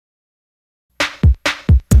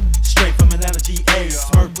GA.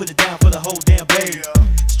 Smurf put it down for the whole damn bay.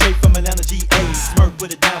 Straight from Atlanta, GA. Smurf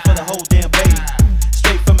put it down for the whole damn bay.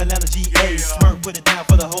 Straight from Atlanta, GA. Smurf put it down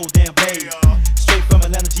for the whole damn bay. Straight from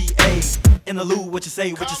Atlanta, GA. Innerlude, what you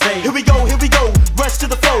say, what you say? Here we go, rush to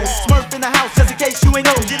the flow. Smurf in the house, just in case you ain't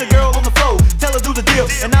know. Get a girl on the floor, tell her do the deal.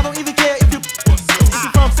 And I don't even care if you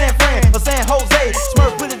from San Fran or San Jose.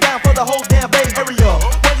 Smurf put it down for the whole damn Bay Area.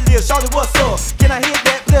 What it is, shawty, what's up? Can I hit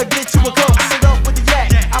that? Play, get you a cup. Fill it up with the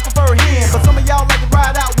yak, I prefer him. But some of y'all like to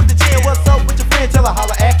ride out with the gin. What's up with your friend? Tell her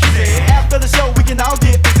holla at Kizzy. After the show, we can all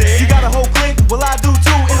get busy. You got a whole clique? Well, I do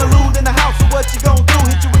too. Innerlude in the house, so what you gon' do?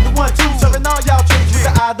 Hit you with the 1-2. Serving all y'all tricks with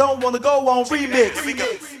the I don't wanna go on remix.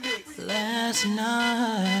 Last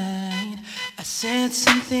night, I said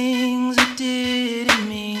some things I didn't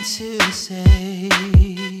mean to say.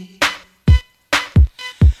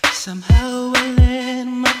 Somehow I let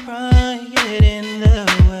my pride get in the